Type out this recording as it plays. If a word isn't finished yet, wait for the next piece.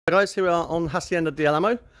Hi guys, here we are on Hacienda de Alamo.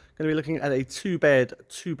 Going to be looking at a 2-bed,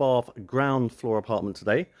 2-bath ground floor apartment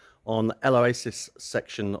today on El Oasis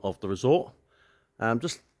section of the resort.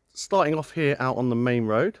 Just starting off here out on the main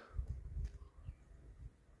road.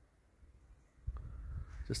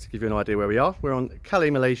 Just to give you an idea where we are. We're on Cali,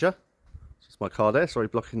 Malaysia. That's my car there, sorry,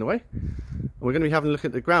 blocking the way. And we're going to be having a look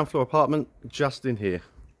at the ground floor apartment just in here.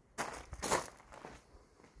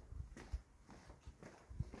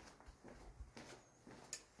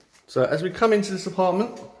 So as we come into this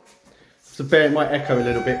apartment, so bear it might echo a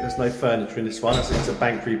little bit, there's no furniture in this one as it's a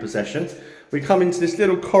bank repossession. We come into this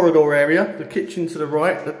little corridor area, the kitchen to the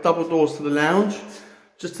right, the double doors to the lounge.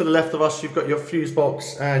 Just to the left of us you've got your fuse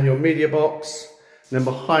box and your media box. And then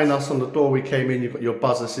behind us on the door we came in you've got your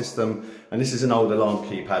buzzer system, and this is an old alarm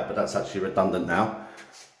keypad but that's actually redundant now.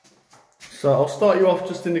 So I'll start you off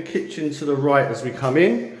just in the kitchen to the right as we come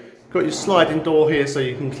in. You've got your sliding door here so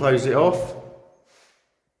you can close it off.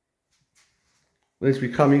 As we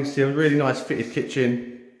come in, you can see a really nice fitted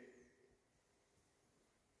kitchen.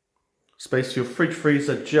 Space for your fridge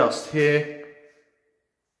freezer just here.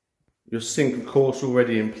 Your sink, of course,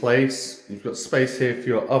 already in place. You've got space here for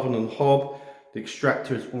your oven and hob. The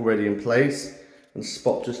extractor is already in place. And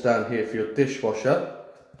spot just down here for your dishwasher.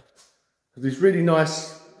 These really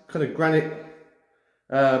nice kind of granite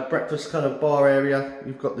breakfast kind of bar area.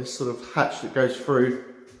 You've got this sort of hatch that goes through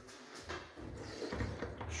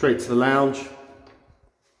straight to the lounge,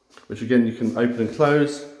 which again you can open and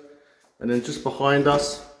close. And then just behind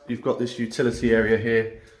us you've got this utility area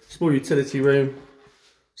here, small utility room,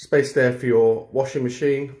 space there for your washing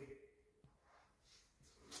machine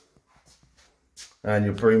and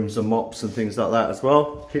your brooms and mops and things like that as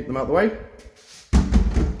well. Keep them out of the way.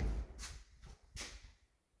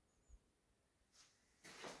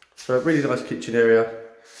 So a really nice kitchen area,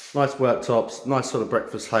 nice worktops, nice sort of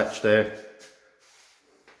breakfast hatch there.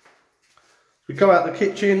 We go out the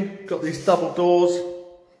kitchen, got these double doors,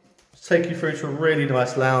 take you through to a really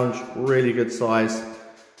nice lounge, really good size. As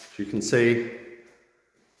you can see,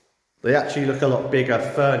 they actually look a lot bigger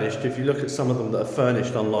furnished. If you look at some of them that are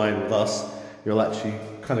furnished online with us, you'll actually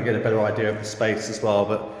kind of get a better idea of the space as well,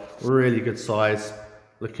 but really good size.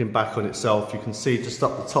 Looking back on itself, you can see just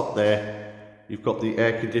up the top there, you've got the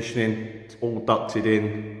air conditioning, it's all ducted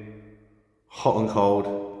in, hot and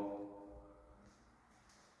cold.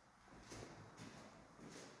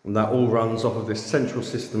 And that all runs off of this central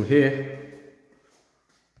system here.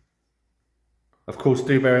 Of course,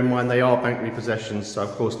 do bear in mind they are bank repossessions, so of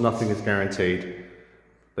course nothing is guaranteed.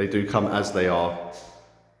 They do come as they are.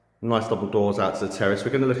 Nice double doors out to the terrace. We're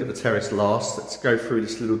going to look at the terrace last. Let's go through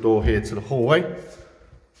this little door here to the hallway.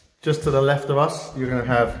 Just to the left of us, you're going to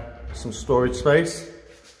have some storage space.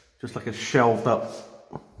 Just like a shelved up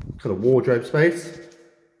kind of wardrobe space.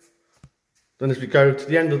 Then as we go to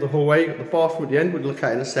the end of the hallway, the bathroom at the end, we'll look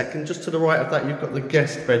at in a second. Just to the right of that, you've got the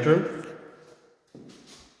guest bedroom.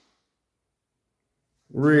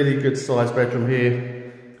 Really good sized bedroom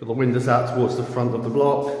here. Got the windows out towards the front of the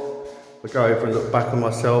block. I'll go over and look back on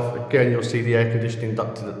myself. Again, you'll see the air conditioning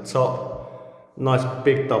ducted at the top. Nice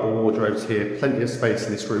big double wardrobes here. Plenty of space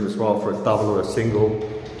in this room as well for a double or a single.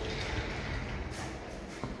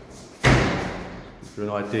 Give you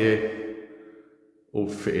an idea. All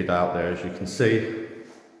fitted out there, as you can see.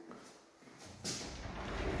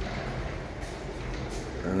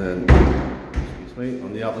 And then, excuse me,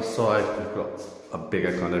 on the other side we've got a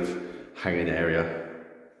bigger kind of hanging area.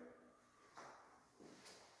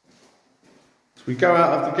 So we go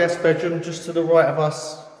out of the guest bedroom. Just to the right of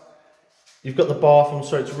us you've got the bathroom,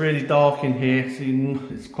 so it's really dark in here,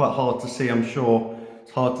 so it's quite hard to see. I'm sure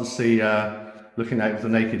it's hard to see looking at it with the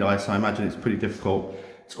naked eye, so I imagine it's pretty difficult.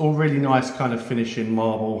 It's all really nice kind of finishing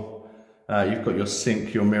marble. You've got your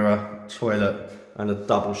sink, your mirror, toilet and a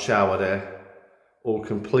double shower there, all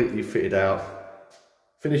completely fitted out.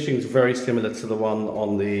 Finishing is very similar to the one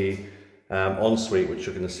on the ensuite, which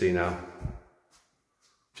you're going to see now.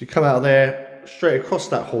 If you come out of there, straight across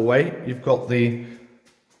that hallway, you've got the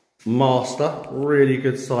master. Really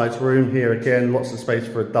good sized room here again, lots of space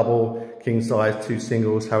for a double, king size, 2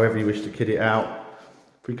 singles, however you wish to kit it out.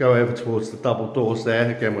 If we go over towards the double doors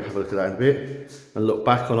there, again we'll have a look at that in a bit, and look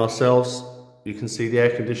back on ourselves, you can see the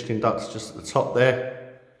air conditioning ducts just at the top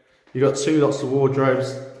there. You've got 2 lots of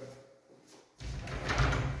wardrobes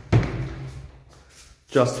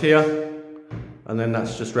just here, and then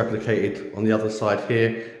that's just replicated on the other side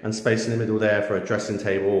here, and space in the middle there for a dressing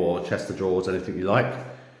table or chest of drawers, anything you like.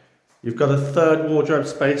 You've got a 3rd wardrobe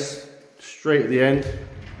space straight at the end.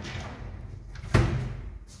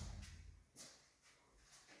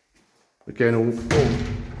 Again, all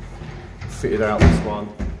fitted out, this one.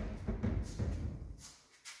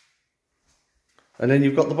 And then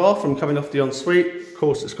you've got the bathroom coming off the ensuite. Of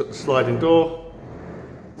course, it's got the sliding door.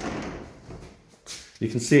 You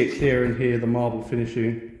can see it clear in here, the marble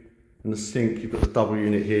finishing. And the sink, you've got the double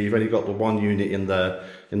unit here. You've only got the one unit in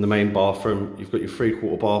the main bathroom. You've got your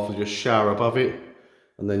 3/4 bath with your shower above it,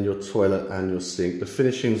 and then your toilet and your sink. The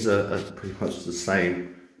finishings are pretty much the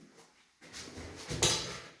same.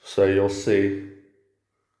 So you'll see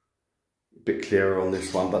a bit clearer on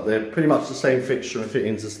this one, but they're pretty much the same fixture and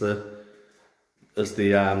fittings as the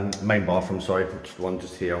main bathroom. Sorry, which is the one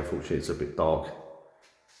just here. Unfortunately, it's a bit dark.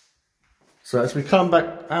 So as we come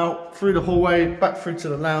back out through the hallway, back through to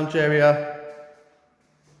the lounge area.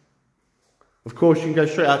 Of course, you can go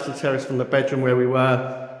straight out to the terrace from the bedroom where we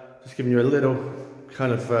were. Just giving you a little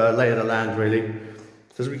kind of lay of the land, really.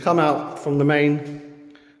 So as we come out from the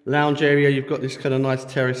main lounge area, you've got this kind of nice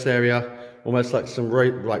terrace area, almost like some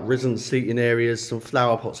risen seating areas, some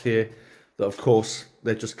flower pots here that, of course,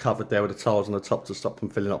 they're just covered there with the tiles on the top to stop them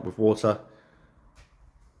filling up with water.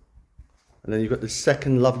 And then you've got this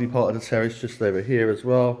second lovely part of the terrace just over here as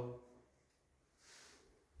well.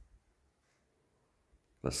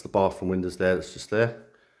 That's the bathroom windows there, that's just there.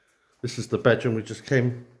 This is the bedroom we just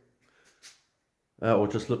came, or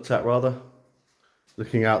just looked at rather.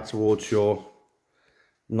 Looking out towards your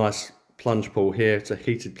nice plunge pool here. It's a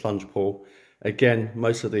heated plunge pool. Again,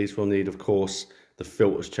 most of these will need, of course, the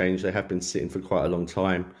filters changed. They have been sitting for quite a long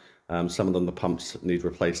time. Some of them, the pumps need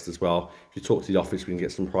replaced as well. If you talk to the office, we can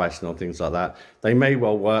get some pricing on things like that. They may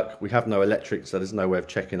well work. We have no electric, so there's no way of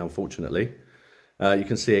checking, unfortunately. You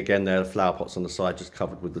can see again there, the flower pots on the side just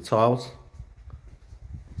covered with the tiles.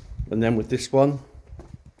 And then with this one,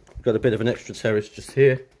 we've got a bit of an extra terrace just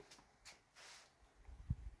here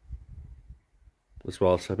as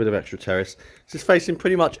well, so a bit of extra terrace. This is facing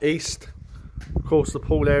pretty much east. Of course, the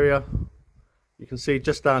pool area, you can see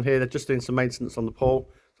just down here, they're just doing some maintenance on the pool.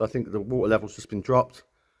 So I think the water level's just been dropped.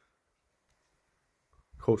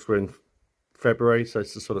 Of course, we're in February, so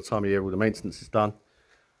it's the sort of time of year all the maintenance is done.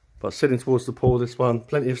 But sitting towards the pool, this one,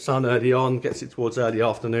 plenty of sun early on, gets it towards early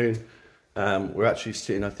afternoon. We're actually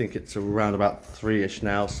sitting, I think it's around about 3-ish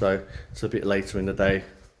now, so it's a bit later in the day.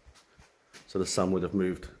 So the sun would have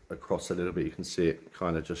moved across a little bit. You can see it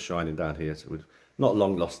kind of just shining down here, so we've not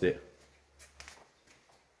long lost it.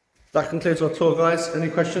 That concludes our tour, guys. Any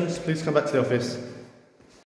questions, please come back to the office.